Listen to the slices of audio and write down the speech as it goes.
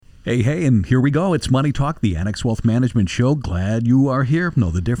Hey, and here we go. It's Money Talk, the Annex Wealth Management Show. Glad you are here. Know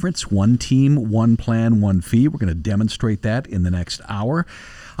the difference. One team, one plan, one fee. We're going to demonstrate that in the next hour.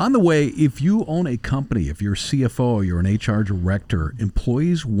 On the way, if you own a company, if you're CFO, you're an HR director,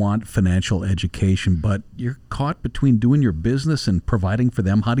 employees want financial education, but you're caught between doing your business and providing for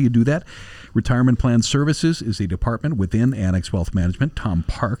them. How do you do that? Retirement Plan Services is a department within Annex Wealth Management. Tom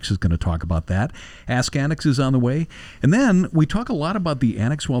Parks is going to talk about that. Ask Annex is on the way. And then we talk a lot about the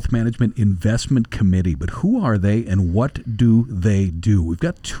Annex Wealth Management Investment Committee, but who are they and what do they do? We've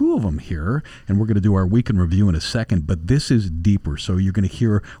got two of them here, and we're going to do our week in review in a second, but this is deeper, so you're going to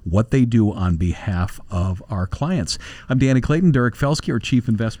hear what they do on behalf of our clients. I'm Danny Clayton, Derek Felske, our Chief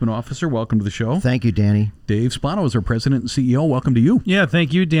Investment Officer. Welcome to the show. Thank you, Danny. Dave Spano is our President and CEO. Welcome to you. Yeah,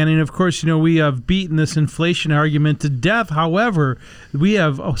 thank you, Danny. And of course, we have beaten this inflation argument to death. However, we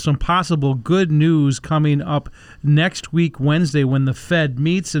have some possible good news coming up next week, Wednesday, when the Fed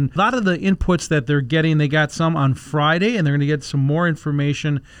meets. And a lot of the inputs that they're getting, they got some on Friday, and they're going to get some more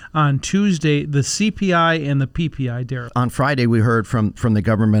information on Tuesday, the CPI and the PPI, Derek. On Friday, we heard from the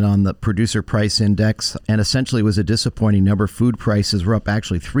government on the producer price index, and essentially it was a disappointing number. Food prices were up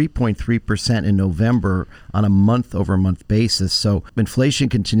actually 3.3% in November on a month-over-month basis. So inflation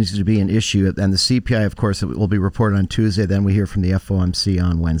continues to be an issue, and the CPI, of course, will be reported on Tuesday. Then we hear from the FOMC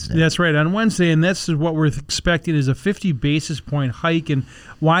on Wednesday. That's right, on Wednesday, and that's what we're expecting is a 50 basis point hike. And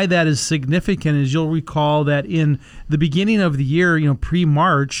why that is significant is you'll recall that in the beginning of the year,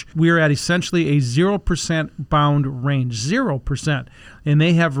 pre-March, we were at essentially a 0% bound range, 0%. And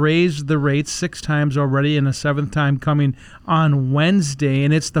they have raised the rates 6 times already, and a 7th time coming on Wednesday.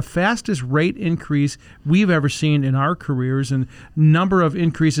 And it's the fastest rate increase we've ever seen in our careers, and number of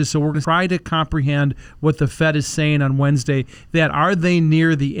increases. So we're going to try to comprehend what the Fed is saying on Wednesday, that are they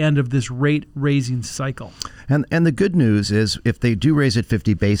near the end of this rate raising cycle? And the good news is if they do raise it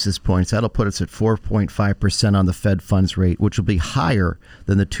 50 basis points, that'll put us at 4.5% on the Fed funds rate, which will be higher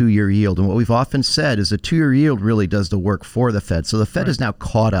than the 2-year yield. And what we've often said is the 2-year yield really does the work for the Fed. So the Fed is now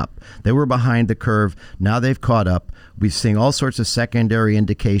caught up. They were behind the curve. Now they've caught up. We're seeing all sorts of secondary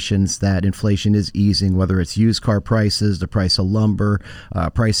indications that inflation is easing, whether it's used car prices, the price of lumber,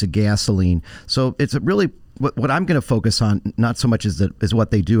 price of gasoline. So it's really what I'm going to focus on, not so much is what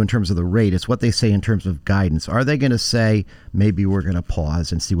they do in terms of the rate, it's what they say in terms of guidance. Are they going to say, maybe we're going to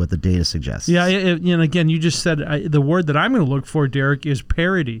pause and see what the data suggests? Yeah, and again, you just said the word that I'm going to look for, Derek, is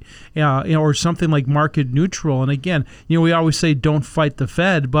parity, or something like market neutral. And again, we always say don't fight the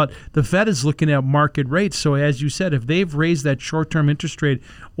Fed, but the Fed is looking at market rates. So as you said, if they've raised that short-term interest rate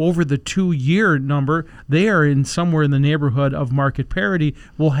over the 2-year number, they are in somewhere in the neighborhood of market parity.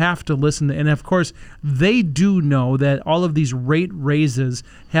 We'll have to listen to, and of course, they do know that all of these rate raises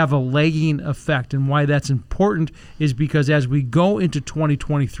have a lagging effect. And why that's important is because as we go into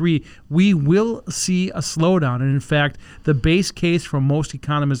 2023, we will see a slowdown. And in fact, the base case from most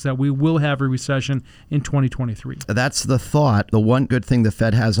economists that we will have a recession in 2023. That's the thought. The one good thing the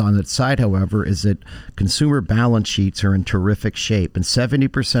Fed has on its side, however, is that consumer balance sheets are in terrific shape. And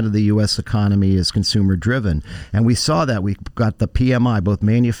 70% of the U.S. economy is consumer driven. And we saw that. We got the PMI, both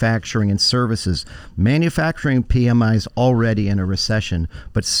manufacturing and services. Manufacturing PMI is already in a recession,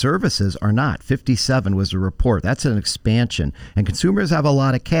 but services are not. 57 was the report. That's an expansion. And consumers have a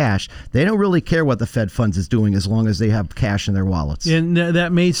lot of cash. They don't really care what the Fed funds is doing as long as they have cash in their wallets. And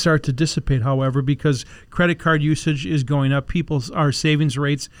that may start to dissipate, however, because credit card usage is going up. Our savings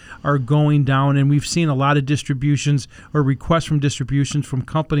rates are going down, and we've seen a lot of distributions or requests from distributions from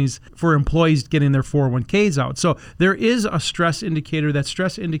companies for employees getting their 401ks out. So there is a stress indicator. That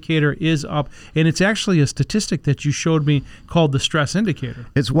stress indicator is up, and it's actually a statistic that you showed me called the stress indicator.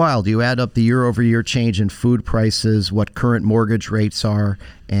 It's wild. You add up the year-over-year change in food prices, what current mortgage rates are,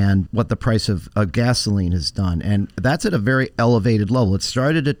 and what the price of gasoline has done. And that's at a very elevated level. It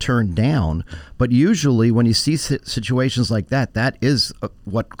started to turn down, but usually when you see situations like that, that is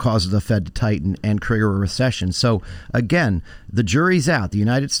what causes the Fed to tighten and trigger a recession. So again, the jury's out. The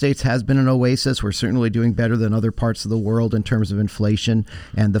United States has been an oasis. We're certainly doing better than other parts of the world in terms of inflation,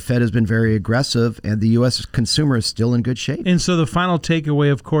 and the Fed has been very aggressive, and the U.S. consumer is still in good shape. And so the final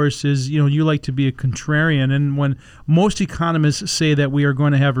takeaway, of course, is, you like to be a contrarian, and when most economists say that we are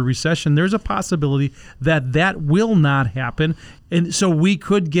going to have a recession, there's a possibility that that will not happen. And so we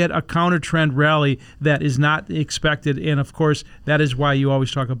could get a counter trend rally that is not expected. And of course, that is why you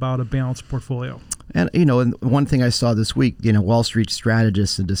always talk about a balanced portfolio. And, and one thing I saw this week, Wall Street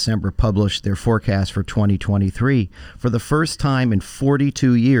strategists in December published their forecast for 2023. For the first time in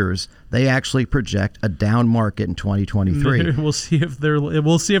 42 years, they actually project a down market in 2023. We'll see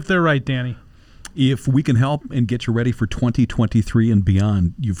if they're right, Danny. If we can help and get you ready for 2023 and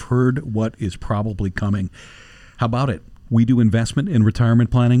beyond, you've heard what is probably coming. How about it? We do investment and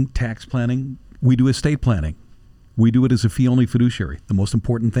retirement planning, tax planning. We do estate planning. We do it as a fee-only fiduciary. The most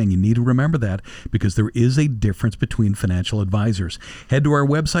important thing, you need to remember that, because there is a difference between financial advisors. Head to our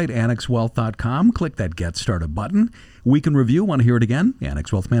website, annexwealth.com. Click that Get Started button. Week in Review, want to hear it again?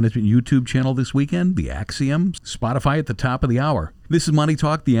 Annex Wealth Management YouTube channel this weekend, The Axiom, Spotify at the top of the hour. This is Money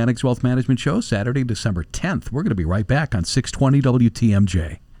Talk, the Annex Wealth Management Show, Saturday, December 10th. We're going to be right back on 620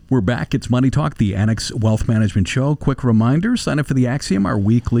 WTMJ. We're back. It's Money Talk, the Annex Wealth Management Show. Quick reminder, sign up for the Axiom, our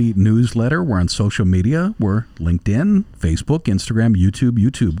weekly newsletter. We're on social media. We're LinkedIn, Facebook, Instagram,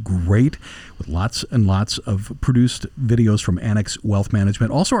 YouTube. Great, with lots and lots of produced videos from Annex Wealth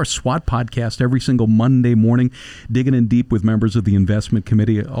Management. Also, our SWAT podcast every single Monday morning, digging in deep with members of the investment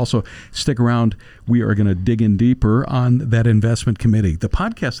committee. Also, stick around. We are going to dig in deeper on that investment committee. The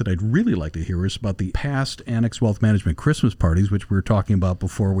podcast that I'd really like to hear is about the past Annex Wealth Management Christmas parties, which we were talking about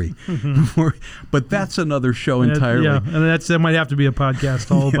before but that's another show entirely. Yeah, and that might have to be a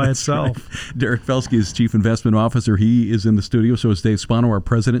podcast all by itself. Right. Derek Felske is Chief Investment Officer. He is in the studio. So is Dave Spano, our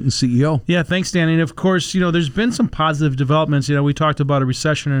President and CEO. Yeah, thanks, Danny. And of course, there's been some positive developments. We talked about a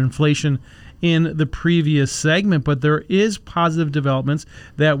recession and inflation in the previous segment, but there is positive developments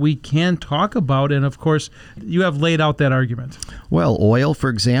that we can talk about. And of course, you have laid out that argument. Well, oil,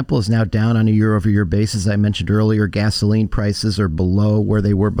 for example, is now down on a year-over-year basis. I mentioned earlier, gasoline prices are below where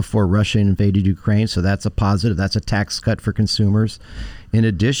they were before Russia invaded Ukraine. So that's a positive. That's a tax cut for consumers. In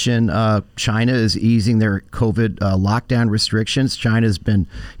addition, China is easing their COVID lockdown restrictions. China's been,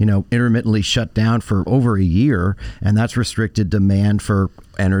 intermittently shut down for over a year, and that's restricted demand for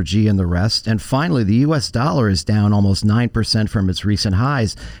energy and the rest. And finally, the U.S. dollar is down almost 9% from its recent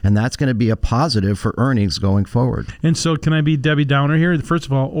highs, and that's going to be a positive for earnings going forward. And so can I be Debbie Downer here? First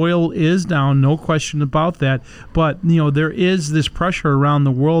of all, oil is down, no question about that. But, there is this pressure around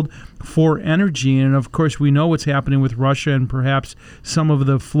the world for energy. And of course, we know what's happening with Russia and perhaps some of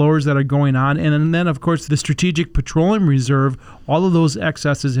the floors that are going on. And then, of course, the Strategic Petroleum Reserve, all of those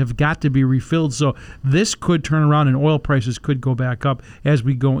excesses have got to be refilled. So this could turn around and oil prices could go back up as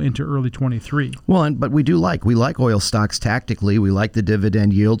we go into early 23. Well, but we like oil stocks tactically. We like the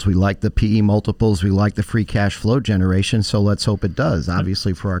dividend yields. We like the PE multiples. We like the free cash flow generation. So let's hope it does,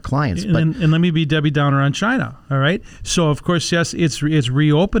 obviously, for our clients. And let me be Debbie Downer on China. All right. So, of course, yes, it's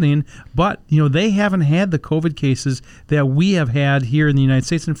reopening. But, they haven't had the COVID cases that we have had here in the United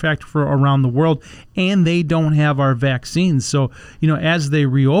States, in fact, for around the world, and they don't have our vaccines. So, as they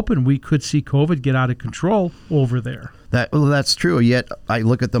reopen, we could see COVID get out of control over there. That's true. Yet I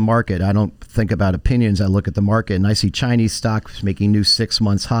look at the market. I don't think about opinions. I look at the market and I see Chinese stocks making new 6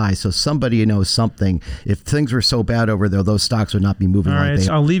 months highs. So somebody knows something. If things were so bad over there, those stocks would not be moving like they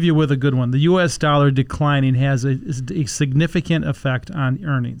are. I'll leave you with a good one. The U.S. dollar declining has a significant effect on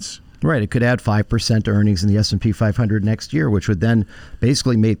earnings. Right. It could add 5% to earnings in the S&P 500 next year, which would then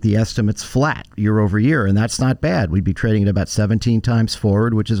basically make the estimates flat year over year. And that's not bad. We'd be trading at about 17 times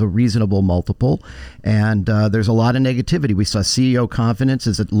forward, which is a reasonable multiple. And there's a lot of negativity. We saw CEO confidence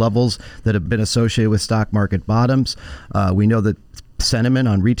is at levels that have been associated with stock market bottoms. We know that sentiment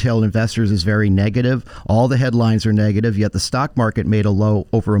on retail investors is very negative. All the headlines are negative, yet the stock market made a low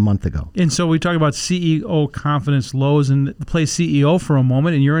over a month ago. And so we talk about CEO confidence lows, and play CEO for a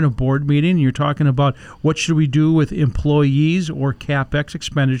moment, and you're in a board meeting and you're talking about what should we do with employees or CapEx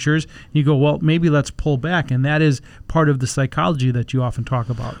expenditures. You go, well, maybe let's pull back, and that is part of the psychology that you often talk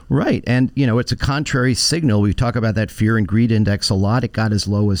about. Right, and it's a contrary signal. We talk about that fear and greed index a lot. It got as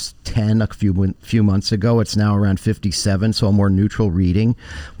low as 10 a few months ago. It's now around 57, so a more neutral reading.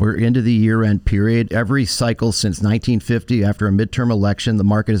 We're into the year-end period. Every cycle since 1950, after a midterm election, the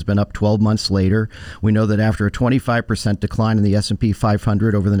market has been up 12 months later. We know that after a 25% decline in the S&P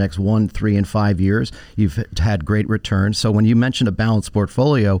 500 over the next 1, 3, and 5 years, you've had great returns. So when you mention a balanced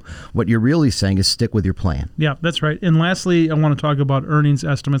portfolio, what you're really saying is stick with your plan. Yeah, that's right. And lastly, I want to talk about earnings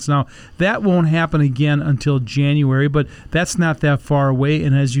estimates. Now, that won't happen again until January, but that's not that far away.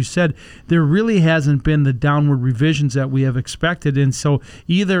 And as you said, there really hasn't been the downward revisions that we have expected. And so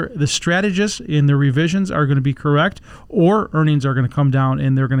either the strategists in the revisions are going to be correct, or earnings are going to come down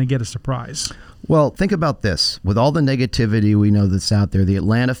and they're going to get a surprise. Well, think about this. With all the negativity we know that's out there, the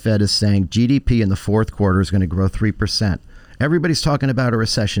Atlanta Fed is saying GDP in the fourth quarter is going to grow 3%. Everybody's talking about a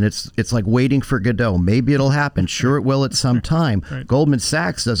recession. It's like waiting for Godot. Maybe it'll happen. Sure, it will at some time. Right. Goldman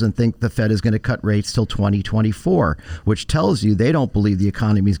Sachs doesn't think the Fed is going to cut rates till 2024, which tells you they don't believe the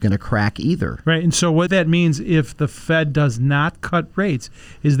economy is going to crack either. Right. And so what that means, if the Fed does not cut rates,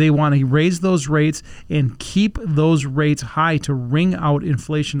 is they want to raise those rates and keep those rates high to wring out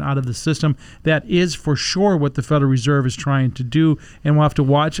inflation out of the system. That is for sure what the Federal Reserve is trying to do, and we'll have to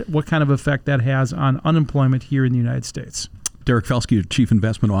watch what kind of effect that has on unemployment here in the United States. Derek Felske, Chief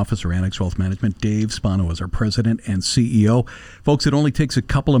Investment Officer, Annex Wealth Management. Dave Spano is our President and CEO. Folks, it only takes a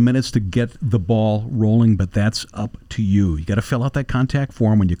couple of minutes to get the ball rolling, but that's up to you. You got to fill out that contact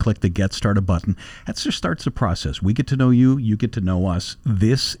form when you click the Get Started button. That just starts the process. We get to know you, you get to know us.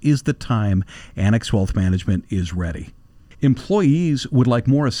 This is the time Annex Wealth Management is ready. Employees would like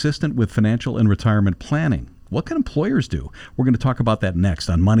more assistance with financial and retirement planning. What can employers do? We're going to talk about that next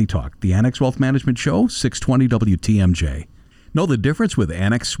on Money Talk, the Annex Wealth Management Show, 620 WTMJ. Know the difference with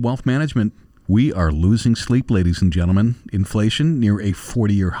Annex Wealth Management? We are losing sleep, ladies and gentlemen. Inflation near a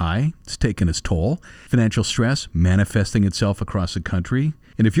 40-year high. It's taken its toll. Financial stress manifesting itself across the country.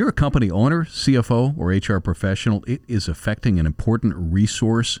 And if you're a company owner, CFO, or HR professional, it is affecting an important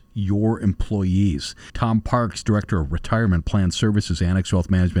resource, your employees. Tom Parks, Director of Retirement Plan Services, Annex Wealth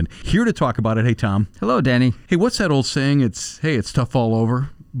Management, here to talk about it. Hey, Tom. Hello, Danny. Hey, what's that old saying? It's tough all over.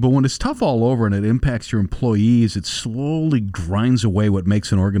 But when it's tough all over and it impacts your employees, it slowly grinds away what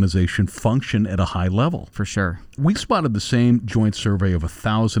makes an organization function at a high level. For sure. We spotted the same joint survey of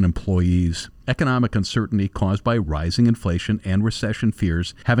 1,000 employees. Economic uncertainty caused by rising inflation and recession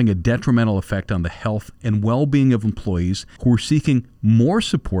fears having a detrimental effect on the health and well-being of employees who are seeking more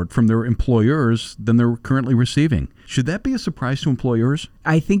support from their employers than they're currently receiving. Should that be a surprise to employers?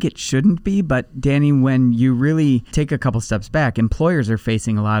 I think it shouldn't be, but Danny, when you really take a couple steps back, employers are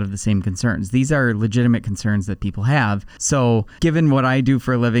facing a lot of the same concerns. These are legitimate concerns that people have. So given what I do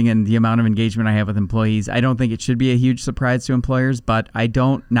for a living and the amount of engagement I have with employees, I don't think it should be a huge surprise to employers, but I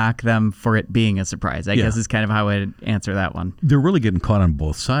don't knock them for it being a surprise. I guess is kind of how I'd answer that one. They're really getting caught on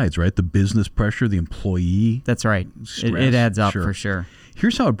both sides, right? The business pressure, the employee. That's right. Stress. It adds up for sure.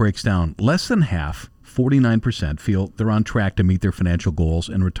 Here's how it breaks down. Less than half, 49%, feel they're on track to meet their financial goals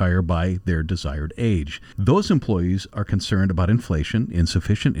and retire by their desired age. Those employees are concerned about inflation,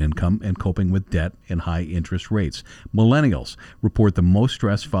 insufficient income, and coping with debt and high interest rates. Millennials report the most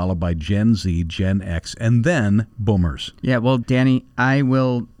stress, followed by Gen Z, Gen X, and then boomers. Yeah, well, Danny, I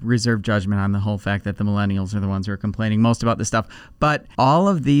will reserve judgment on the whole fact that the millennials are the ones who are complaining most about this stuff. But all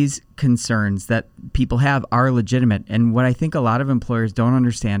of these concerns that people have are legitimate. And what I think a lot of employers don't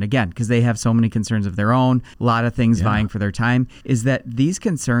understand, again, because they have so many concerns of their own, a lot of things vying for their time, is that these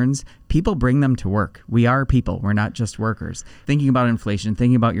concerns, people bring them to work. We are people. We're not just workers. Thinking about inflation,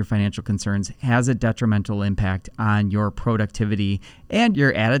 thinking about your financial concerns has a detrimental impact on your productivity and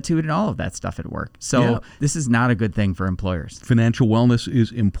your attitude and all of that stuff at work. So this is not a good thing for employers. Financial wellness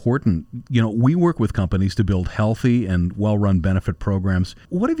is important. You know, we work with companies to build healthy and well-run benefit programs.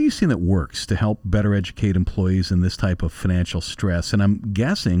 What have you seen that works to help better educate employees in this type of financial stress? And I'm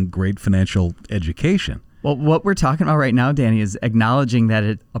guessing great financial education. Well, what we're talking about right now, Danny, is acknowledging that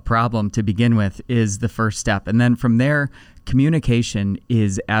it's a problem to begin with is the first step. And then from there, communication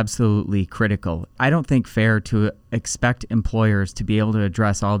is absolutely critical. I don't think fair to expect employers to be able to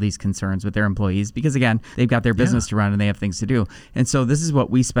address all these concerns with their employees because, again, they've got their business to run and they have things to do. And so this is what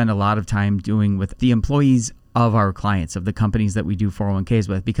we spend a lot of time doing with the employees of our clients, of the companies that we do 401ks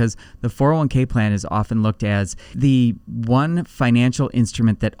with, because the 401k plan is often looked as the one financial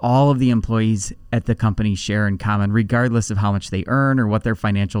instrument that all of the employees at the company share in common, regardless of how much they earn or what their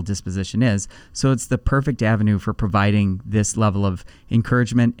financial disposition is. So it's the perfect avenue for providing this level of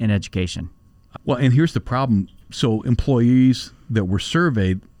encouragement and education. Well, and here's the problem. So employees that were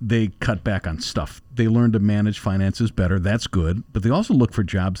surveyed, they cut back on stuff. They learn to manage finances better. That's good. But they also look for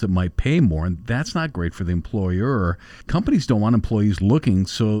jobs that might pay more, and that's not great for the employer. Companies don't want employees looking,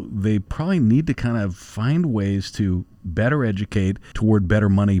 so they probably need to kind of find ways to better educate toward better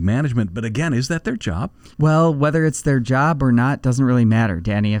money management. But again, is that their job? Well, whether it's their job or not doesn't really matter,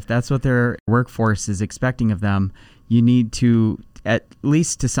 Danny. If that's what their workforce is expecting of them, you need to, at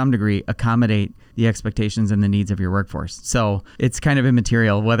least to some degree, accommodate the expectations and the needs of your workforce. So it's kind of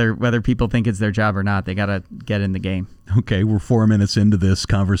immaterial whether people think it's their job or not. They got to get in the game. Okay, we're 4 minutes into this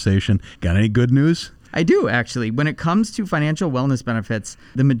conversation. Got any good news? I do, actually. When it comes to financial wellness benefits,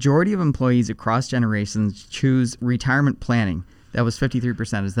 the majority of employees across generations choose retirement planning. That was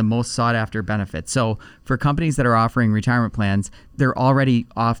 53% is the most sought after benefit. So for companies that are offering retirement plans, they're already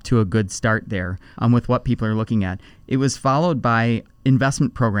off to a good start there with what people are looking at. It was followed by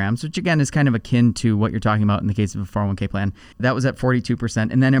investment programs, which again is kind of akin to what you're talking about in the case of a 401k plan. That was at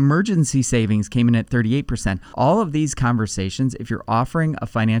 42%. And then emergency savings came in at 38%. All of these conversations, if you're offering a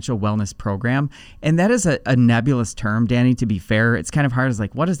financial wellness program, and that is a nebulous term, Danny, to be fair, it's kind of hard. It's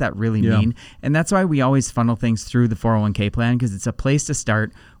like, what does that really mean? And that's why we always funnel things through the 401k plan, because it's a place to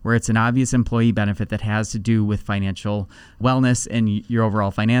start where it's an obvious employee benefit that has to do with financial wellness and your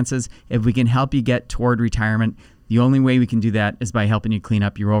overall finances. If we can help you get toward retirement, the only way we can do that is by helping you clean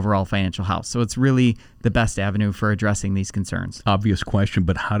up your overall financial house. So it's really the best avenue for addressing these concerns. Obvious question,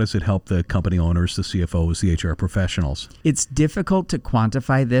 but how does it help the company owners, the CFOs, the HR professionals? It's difficult to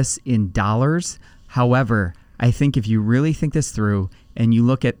quantify this in dollars. However, I think if you really think this through and you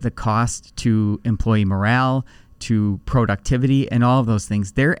look at the cost to employee morale, to productivity, and all of those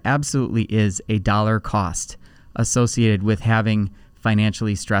things, there absolutely is a dollar cost associated with having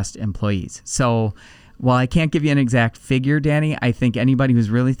financially stressed employees. So while I can't give you an exact figure, Danny, I think anybody who's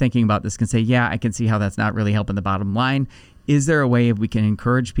really thinking about this can say, yeah, I can see how that's not really helping the bottom line. Is there a way if we can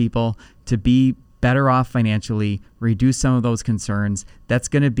encourage people to be better off financially, reduce some of those concerns, that's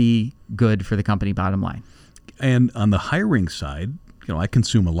going to be good for the company bottom line? And on the hiring side, I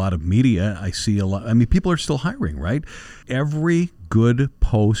consume a lot of media. I see a lot. I mean, people are still hiring, right? Every good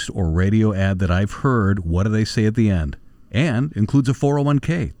post or radio ad that I've heard, what do they say at the end? And includes a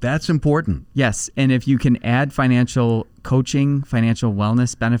 401k. That's important. Yes. And if you can add financial coaching, financial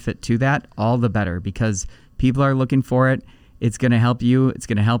wellness benefit to that, all the better, because people are looking for it. It's going to help you. It's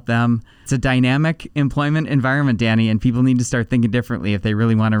going to help them. It's a dynamic employment environment, Danny, and people need to start thinking differently if they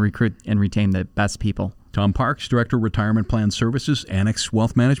really want to recruit and retain the best people. Tom Parks, Director of Retirement Plan Services, Annex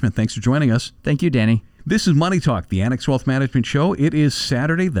Wealth Management. Thanks for joining us. Thank you, Danny. This is Money Talk, the Annex Wealth Management Show. It is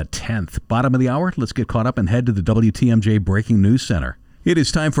Saturday the 10th. Bottom of the hour. Let's get caught up and head to the WTMJ Breaking News Center. It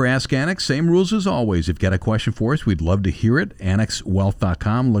is time for Ask Annex. Same rules as always. If you've got a question for us, we'd love to hear it.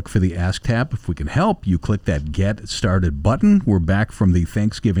 AnnexWealth.com. Look for the Ask tab. If we can help, you click that Get Started button. We're back from the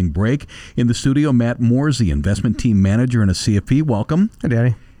Thanksgiving break. In the studio, Matt Morsey, Investment Team Manager and a CFP. Welcome. Hi,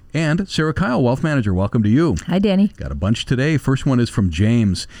 Danny. And Sarah Kyle, Wealth Manager. Welcome to you. Hi, Danny. Got a bunch today. First one is from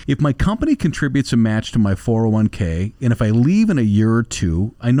James. If my company contributes a match to my 401k, and if I leave in a year or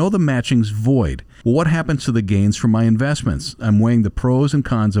two, I know the matching's void. Well, what happens to the gains from my investments? I'm weighing the pros and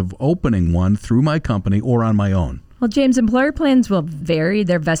cons of opening one through my company or on my own. Well, James, employer plans will vary.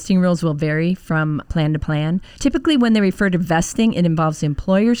 Their vesting rules will vary from plan to plan. Typically, when they refer to vesting, it involves the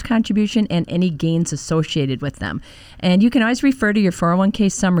employer's contribution and any gains associated with them. And you can always refer to your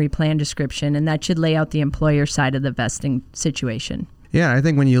 401k summary plan description, and that should lay out the employer side of the vesting situation. Yeah, I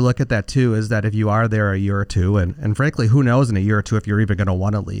think when you look at that too, is that if you are there a year or two, and frankly, who knows in a year or two if you're even going to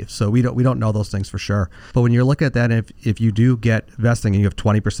want to leave. So we don't know those things for sure. But when you're looking at that, if you do get vesting and you have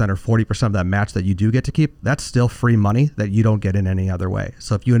 20% or 40% of that match that you do get to keep, that's still free money that you don't get in any other way.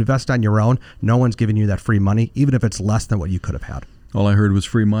 So if you invest on your own, no one's giving you that free money, even if it's less than what you could have had. All I heard was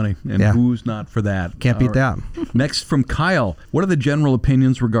free money, and who's not for that? Can't beat that. Next from Kyle, what are the general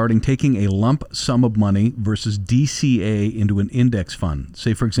opinions regarding taking a lump sum of money versus DCA into an index fund?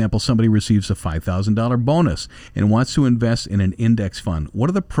 Say, for example, somebody receives a $5,000 bonus and wants to invest in an index fund. What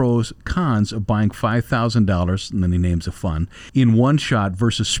are the pros, cons of buying $5,000, and then he names a fund, in one shot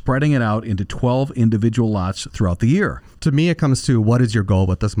versus spreading it out into 12 individual lots throughout the year? To me, it comes to what is your goal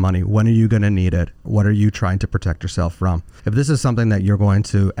with this money? When are you going to need it? What are you trying to protect yourself from? If this is something that you're going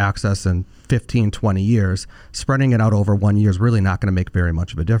to access in 15, 20 years, spreading it out over 1 year is really not going to make very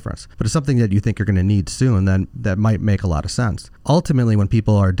much of a difference. But it's something that you think you're going to need soon, then that might make a lot of sense. Ultimately, when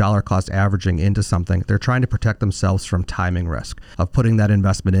people are dollar cost averaging into something, they're trying to protect themselves from timing risk of putting that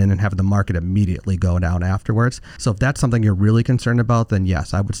investment in and having the market immediately go down afterwards. So if that's something you're really concerned about, then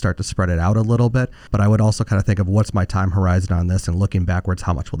yes, I would start to spread it out a little bit. But I would also kind of think of what's my time horizon on this, and looking backwards,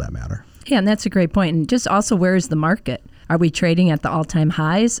 how much will that matter? Yeah, and that's a great point. And just also, where is the market? Are we trading at the all-time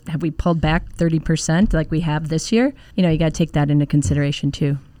highs? Have we pulled back 30% like we have this year? You got to take that into consideration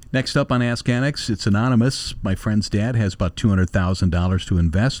too. Next up on Ask Annex, it's anonymous. My friend's dad has about $200,000 to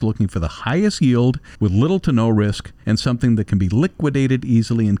invest, looking for the highest yield with little to no risk and something that can be liquidated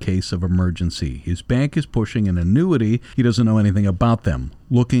easily in case of emergency. His bank is pushing an annuity. He doesn't know anything about them.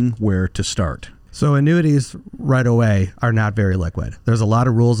 Looking where to start. So annuities right away are not very liquid. There's a lot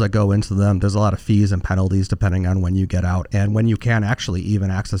of rules that go into them. There's a lot of fees and penalties depending on when you get out and when you can actually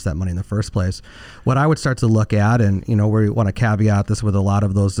even access that money in the first place. What I would start to look at, and we want to caveat this with a lot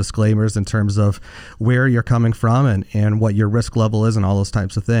of those disclaimers in terms of where you're coming from and what your risk level is and all those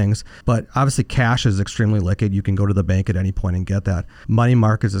types of things. But obviously cash is extremely liquid. You can go to the bank at any point and get that. Money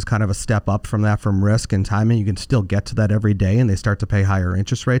markets is kind of a step up from that, from risk and timing. You can still get to that every day and they start to pay higher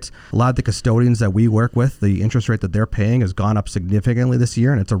interest rates. A lot of the custodians that we work with, the interest rate that they're paying has gone up significantly this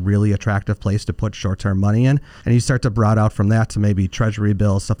year, and it's a really attractive place to put short-term money in. And you start to broad out from that to maybe treasury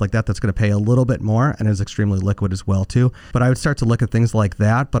bills, stuff like that, that's going to pay a little bit more and is extremely liquid as well too. But I would start to look at things like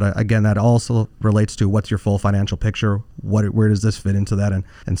that. But again, that also relates to what's your full financial picture, where does this fit into that,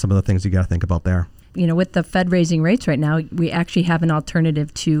 and some of the things you got to think about there. With the Fed raising rates right now, we actually have an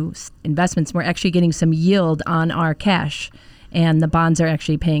alternative to investments. We're actually getting some yield on our cash, and the bonds are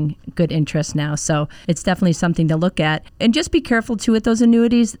actually paying good interest now. So it's definitely something to look at. And just be careful too with those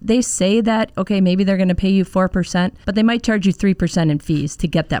annuities. They say that, okay, maybe they're going to pay you 4%, but they might charge you 3% in fees to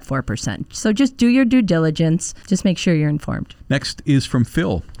get that 4%. So just do your due diligence. Just make sure you're informed. Next is from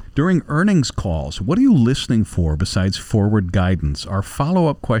Phil. During earnings calls, what are you listening for besides forward guidance? Are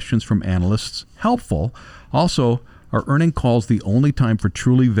follow-up questions from analysts helpful? Also, are earning calls the only time for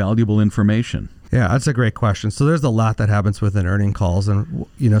truly valuable information? Yeah, that's a great question. So there's a lot that happens within earning calls, and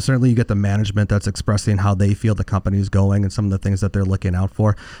certainly you get the management that's expressing how they feel the company is going and some of the things that they're looking out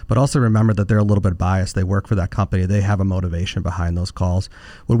for. But also remember that they're a little bit biased. They work for that company. They have a motivation behind those calls.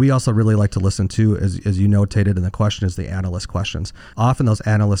 What we also really like to listen to, as you notated in the question, is the analyst questions. Often those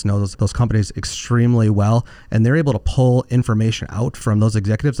analysts know those companies extremely well, and they're able to pull information out from those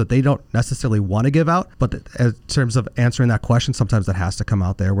executives that they don't necessarily want to give out. But in terms of answering that question, sometimes that has to come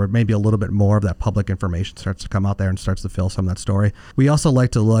out there, where maybe a little bit more of that public information starts to come out there and starts to fill some of that story. We also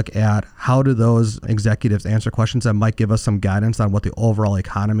like to look at how do those executives answer questions that might give us some guidance on what the overall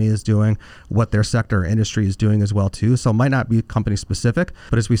economy is doing, what their sector or industry is doing as well too. So it might not be company specific,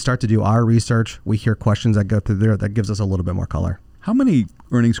 but as we start to do our research, we hear questions that go through there that gives us a little bit more color. How many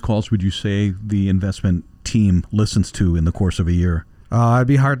earnings calls would you say the investment team listens to in the course of a year? It'd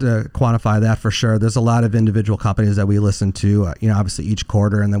be hard to quantify that for sure. There's a lot of individual companies that we listen to, obviously each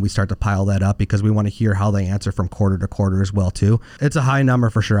quarter, and then we start to pile that up because we want to hear how they answer from quarter to quarter as well too. It's a high number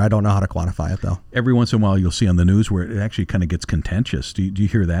for sure. I don't know how to quantify it though. Every once in a while you'll see on the news where it actually kind of gets contentious. Do you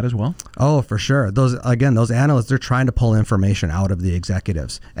hear that as well? Oh, for sure. Those analysts, they're trying to pull information out of the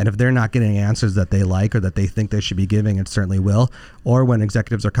executives. And if they're not getting answers that they like or that they think they should be giving, it certainly will. Or when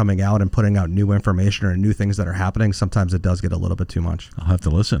executives are coming out and putting out new information or new things that are happening, sometimes it does get a little bit too much. I'll have to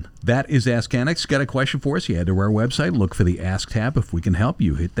listen. That is Ask Annex. Got a question for us? You head to our website, look for the Ask tab. If we can help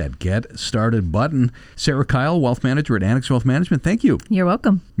you, hit that Get Started button. Sarah Kyle, Wealth Manager at Annex Wealth Management, thank you. You're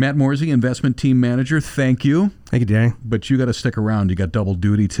welcome. Matt Morsey, Investment Team Manager, thank you. Thank you, Danny. But you got to stick around. You got double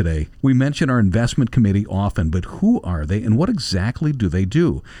duty today. We mention our investment committee often, but who are they and what exactly do they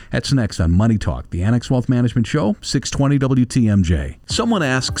do? That's next on Money Talk, the Annex Wealth Management Show, 620 WTMJ. Someone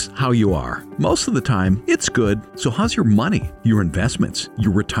asks how you are. Most of the time, it's good. So how's your money, your investments,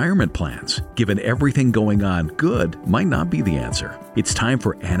 your retirement plans? Given everything going on, good might not be the answer. It's time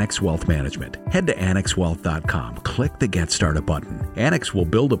for Annex Wealth Management. Head to annexwealth.com. Click the Get Started button. Annex will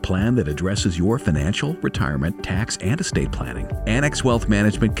build a plan that addresses your financial, retirement, tax, and estate planning. Annex Wealth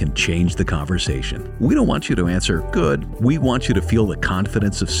Management can change the conversation. We don't want you to answer good. We want you to feel the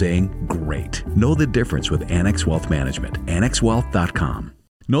confidence of saying great. Know the difference with Annex Wealth Management. Annexwealth.com.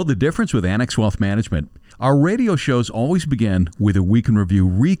 Know the difference with Annex Wealth Management. Our radio shows always begin with a week in review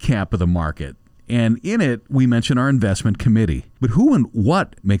recap of the market. And in it, we mention our investment committee. But who and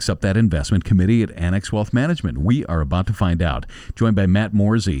what makes up that investment committee at Annex Wealth Management? We are about to find out. Joined by Matt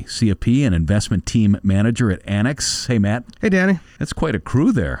Morsey, CFP and Investment Team Manager at Annex. Hey, Matt. Hey, Danny. That's quite a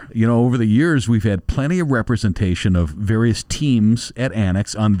crew there. Over the years, we've had plenty of representation of various teams at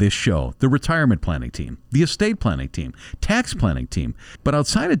Annex on this show. The retirement planning team, the estate planning team, tax planning team. But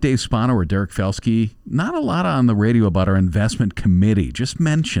outside of Dave Spano or Derek Felske, not a lot on the radio about our investment committee, just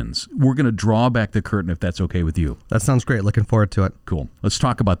mentions. We're going to draw back the curtain if that's okay with you. That sounds great. Looking forward to it. Cool. Let's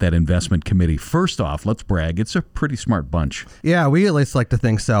talk about that investment committee. First off, let's brag. It's a pretty smart bunch. Yeah, we at least like to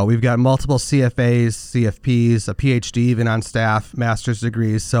think so. We've got multiple CFAs, CFPs, a PhD even on staff, master's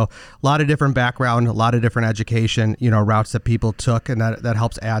degrees. So a lot of different background, a lot of different education, routes that people took, and that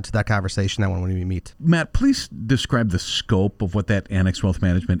helps add to that conversation that when we meet. Matt, please describe the scope of what that Annex Wealth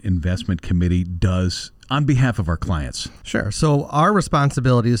Management Investment Committee does on behalf of our clients. Sure. So our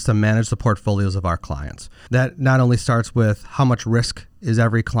responsibility is to manage the portfolios of our clients. That not only starts with how much risk is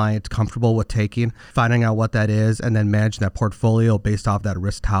every client comfortable with taking, finding out what that is, and then managing that portfolio based off that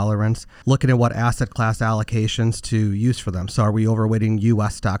risk tolerance, looking at what asset class allocations to use for them. So are we overweighting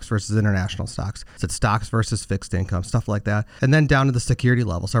U.S. stocks versus international stocks? Is it stocks versus fixed income, stuff like that? And then down to the security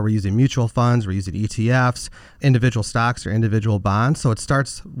level. So are we using mutual funds? We're using ETFs, individual stocks, or individual bonds? So it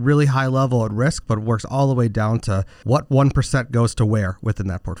starts really high level at risk, but works all the way down to what 1% goes to where within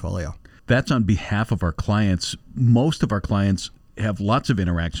that portfolio. That's on behalf of our clients. Most of our clients have lots of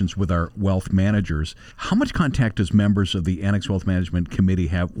interactions with our wealth managers. How much contact does members of the Annex Wealth Management Committee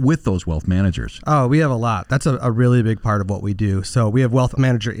have with those wealth managers? Oh, we have a lot. That's a really big part of what we do. So we have wealth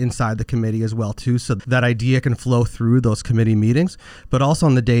manager inside the committee as well, too, so that idea can flow through those committee meetings. But also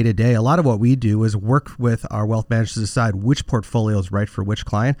on the day-to-day, a lot of what we do is work with our wealth managers to decide which portfolio is right for which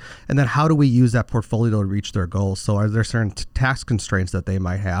client, and then how do we use that portfolio to reach their goals. So are there certain tax constraints that they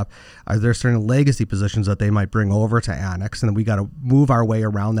might have? Are there certain legacy positions that they might bring over to Annex? And then we got to move our way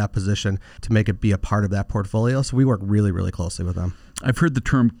around that position to make it be a part of that portfolio. So we work really, really closely with them. I've heard the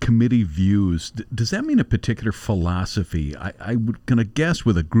term committee views. Does that mean a particular philosophy? I'm going to guess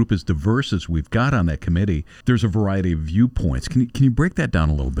with a group as diverse as we've got on that committee, there's a variety of viewpoints. Can you break that down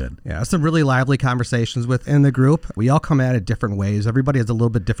a little bit? Yeah, some really lively conversations within the group. We all come at it different ways. Everybody has a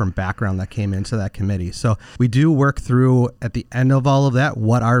little bit different background that came into that committee. So we do work through, at the end of all of that,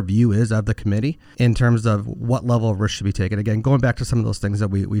 what our view is of the committee in terms of what level of risk should be taken. Again, going back to some of those things that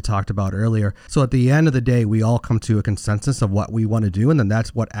we talked about earlier. So at the end of the day, we all come to a consensus of what we want to do, and then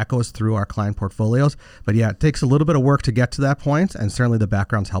that's what echoes through our client portfolios. But yeah, it takes a little bit of work to get to that point, and certainly the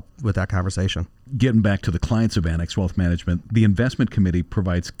backgrounds help with that conversation. Getting back to the clients of Annex Wealth Management, the investment committee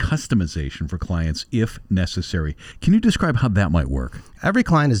provides customization for clients if necessary. Can you describe how that might work? Every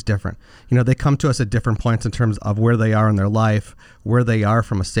client is different. They come to us at different points in terms of where they are in their life, where they are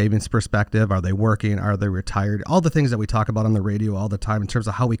from a savings perspective. Are they working? Are they retired? All the things that we talk about on the radio all the time in terms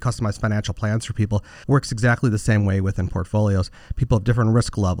of how we customize financial plans for people works exactly the same way within portfolios. People have different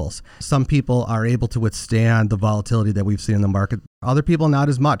risk levels. Some people are able to withstand the volatility that we've seen in the market. Other people not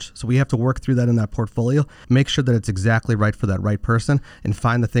as much. So we have to work through that in that portfolio, make sure that it's exactly right for that right person, and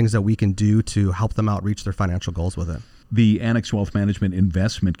find the things that we can do to help them out reach their financial goals with it. The Annex Wealth Management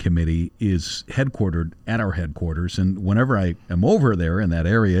Investment Committee is headquartered at our headquarters, and whenever I am over there in that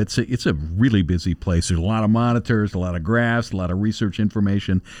area, it's a really busy place. There's a lot of monitors, a lot of graphs, a lot of research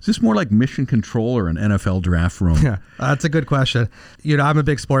information. Is this more like mission control or an NFL draft room? Yeah, that's a good question. I'm a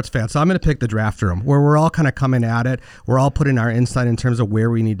big sports fan, so I'm going to pick the draft room where we're all kind of coming at it. We're all putting our insight in terms of where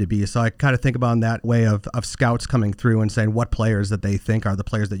we need to be. So I kind of think about in that way of scouts coming through and saying what players that they think are the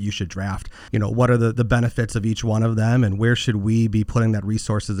players that you should draft. What are the benefits of each one of them, and where should we be putting that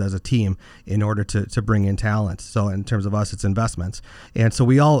resources as a team in order to bring in talent. So in terms of us, it's investments. And so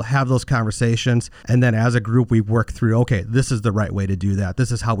we all have those conversations, and then as a group, we work through, okay, this is the right way to do that.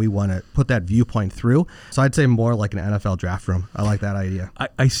 This is how we want to put that viewpoint through. So I'd say more like an NFL draft room. I like that idea.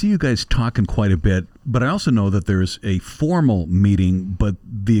 I see you guys talking quite a bit, but I also know that there's a formal meeting, but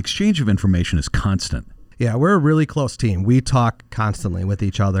the exchange of information is constant. Yeah, we're a really close team. We talk constantly with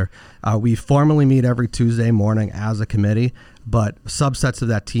each other. We formally meet every Tuesday morning as a committee, but subsets of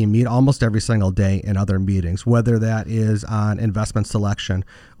that team meet almost every single day in other meetings, whether that is on investment selection,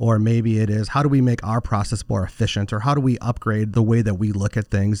 or maybe it is how do we make our process more efficient, or how do we upgrade the way that we look at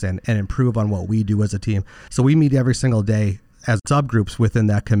things and improve on what we do as a team. So we meet every single day as subgroups within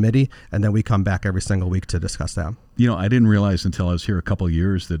that committee, and then we come back every single week to discuss that. I didn't realize until I was here a couple of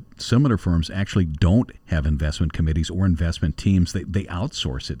years that similar firms actually don't have investment committees or investment teams. They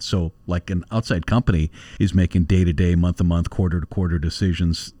outsource it. So like an outside company is making day-to-day, month-to-month, quarter-to-quarter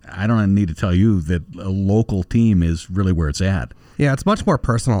decisions. I don't need to tell you that a local team is really where it's at. Yeah, it's much more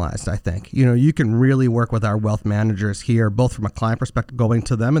personalized, I think. You can really work with our wealth managers here, both from a client perspective, going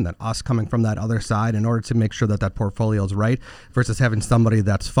to them, and then us coming from that other side in order to make sure that portfolio is right, versus having somebody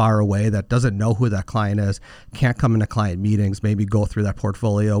that's far away that doesn't know who that client is, can't come into client meetings, maybe go through that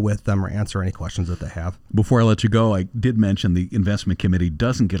portfolio with them or answer any questions that they have. Before I let you go, I did mention the investment committee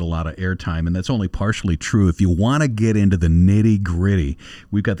doesn't get a lot of airtime, and that's only partially true. If you want to get into the nitty-gritty,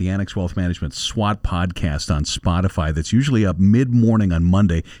 we've got the Annex Wealth Management SWAT podcast on Spotify that's usually up mid-morning on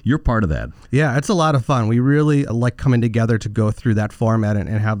Monday. You're part of that. Yeah, it's a lot of fun. We really like coming together to go through that format and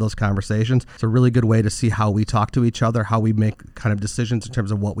have those conversations. It's a really good way to see how we talk to each other, how we make kind of decisions in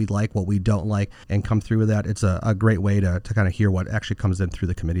terms of what we like, what we don't like, and come through with that. It's a great way to kind of hear what actually comes in through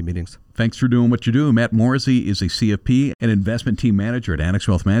the committee meetings. Thanks for doing what you do. Matt Morrissey is a CFP and investment team manager at Annex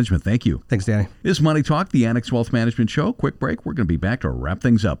Wealth Management. Thank you. Thanks, Danny. This is Money Talk, the Annex Wealth Management Show. Quick break. We're going to be back to wrap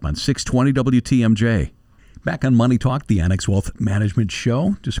things up on 620 WTMJ. Back on Money Talk, the Annex Wealth Management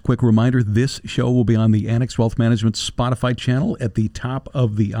Show. Just a quick reminder, this show will be on the Annex Wealth Management Spotify channel at the top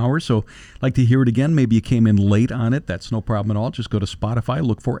of the hour. So I'd like to hear it again. Maybe you came in late on it. That's no problem at all. Just go to Spotify,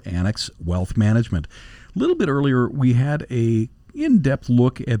 look for Annex Wealth Management. A little bit earlier, we had a in-depth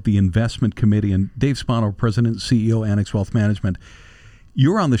look at the investment committee, and Dave Spano, President and CEO, Annex Wealth Management.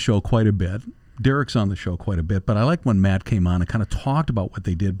 You're on the show quite a bit. Derek's on the show quite a bit, but I like when Matt came on and kind of talked about what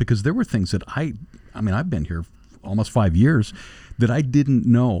they did, because there were things that I've been here almost 5 years that I didn't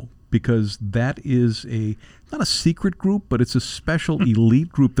know because that is not a secret group, but it's a special elite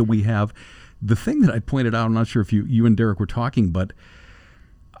group that we have. The thing that I pointed out, I'm not sure if you and Derek were talking, but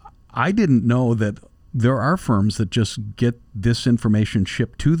I didn't know that there are firms that just get this information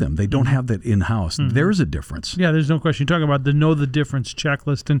shipped to them. They don't have that in-house. There's a difference. Yeah, there's no question. You're talking about the know the difference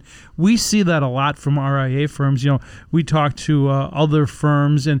checklist, and we see that a lot from RIA firms. We talk to other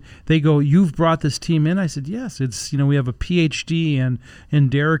firms, and they go, "You've brought this team in." I said, "Yes, it's we have a PhD, and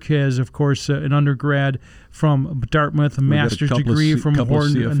Derek has, of course, an undergrad from Dartmouth, a master's degree from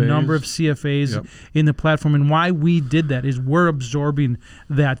Horton, a number of CFAs in the platform." And why we did that is we're absorbing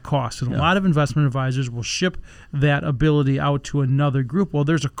that cost. And a lot of investment advisors will ship that ability out to another group. Well,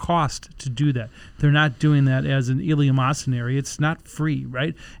 there's a cost to do that. They're not doing that as an eleemosynary. It's not free,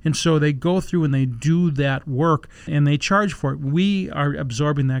 right? And so they go through and they do that work and they charge for it. We are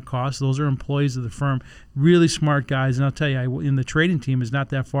absorbing that cost. Those are employees of the firm, really smart guys. And I'll tell you, in the trading team is not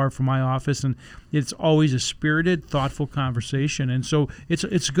that far from my office, and it's always a spirited, thoughtful conversation. And so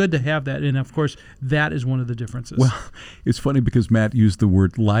it's good to have that. And of course, that is one of the differences. Well, it's funny because Matt used the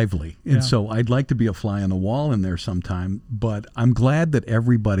word lively. And so I'd like to be a fly on the wall in there sometime, but I'm glad that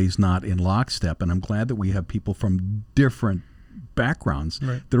everybody's not in lockstep, and I'm glad that we have people from different backgrounds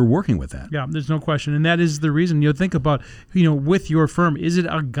that are working with that. Yeah, there's no question. And that is the reason. Think about, with your firm, is it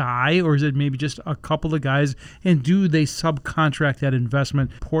a guy or is it maybe just a couple of guys? And do they subcontract that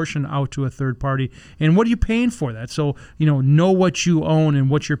investment portion out to a third party? And what are you paying for that? So, know what you own and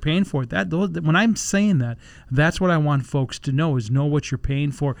what you're paying for. When I'm saying that, that's what I want folks to know, is know what you're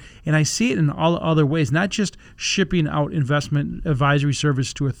paying for. And I see it in all other ways, not just shipping out investment advisory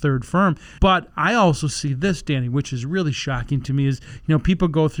service to a third firm, but I also see this, Danny, which is really shocking to me, is people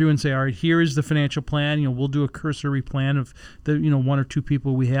go through and say, all right, here is the financial plan. We'll do a cursory plan of the one or two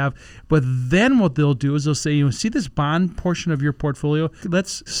people we have, but then what they'll do is they'll say, see this bond portion of your portfolio,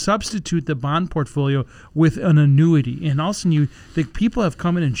 let's substitute the bond portfolio with an annuity. And all of a sudden the people have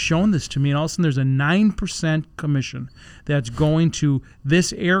come in and shown this to me, and all of a sudden there's a 9% commission that's going to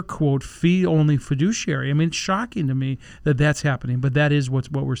this air quote fee only fiduciary. I mean, it's shocking to me that that's happening, but that is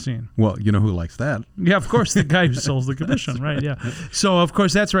what we're seeing. Well, you know who likes that? Yeah, of course, the guy who sells the commission, right? Yeah. So, of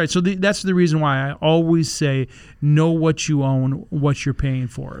course, that's right. So that's the reason why I always say, know what you own, what you're paying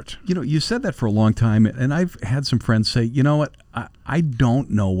for it. You said that for a long time, and I've had some friends say, you know what, I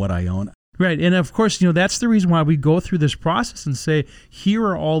don't know what I own. Right. And of course, that's the reason why we go through this process and say, here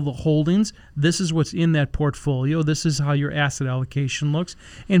are all the holdings. This is what's in that portfolio. This is how your asset allocation looks.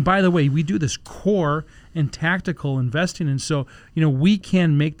 And by the way, we do this core and tactical investing. And so, we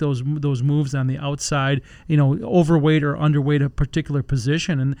can make those moves on the outside, overweight or underweight a particular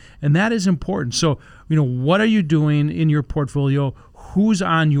position. And that is important. So, what are you doing in your portfolio? Who's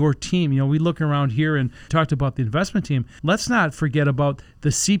on your team? We look around here and talked about the investment team. Let's not forget about the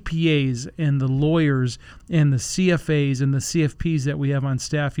CPAs and the lawyers and the CFAs and the CFPs that we have on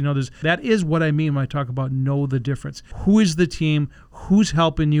staff. That is what I mean when I talk about know the difference. Who is the team? Who's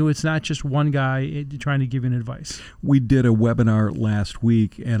helping you? It's not just one guy trying to give you advice. We did a webinar last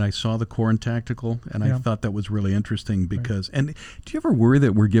week, and I saw the core and tactical, and I thought that was really interesting because. And do you ever worry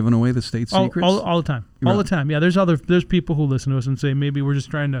that we're giving away the state secrets? All the time. All the time. Yeah, there's people who listen to us and say maybe we're just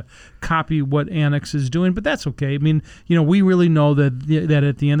trying to copy what Annex is doing, but that's okay. I mean, we really know that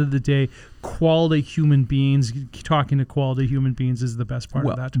at the end of the day, quality human beings, talking to quality human beings is the best part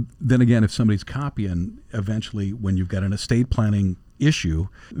of that. Then again, if somebody's copying, eventually when you've got an estate planning issue,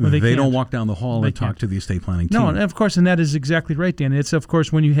 they don't walk down the hall and talk to the estate planning team. No, and of course, and that is exactly right, Dan. It's, of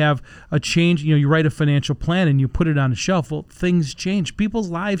course, when you have a change, you write a financial plan and you put it on a shelf, well, things change. People's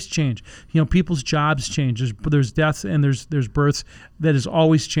lives change. People's jobs change. There's deaths and there's births. That is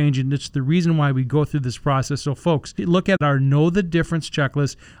always changing. It's the reason why we go through this process. So, folks, look at our Know the Difference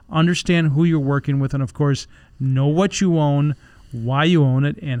checklist, understand who you're working with, and, of course, know what you own, why you own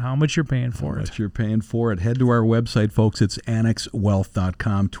it, and how much you're paying for it. Head to our website, folks. It's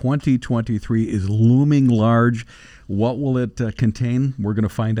annexwealth.com. 2023 is looming large. What will it contain? We're going to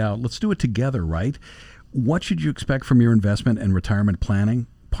find out. Let's do it together, right? What should you expect from your investment and retirement planning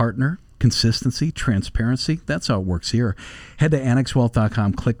partner? Consistency, transparency. That's how it works here. Head to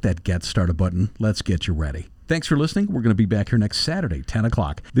annexwealth.com. Click that Get Started button. Let's get you ready. Thanks for listening. We're going to be back here next Saturday, 10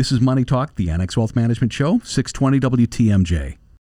 o'clock. This is Money Talk, the Annex Wealth Management Show, 620 WTMJ.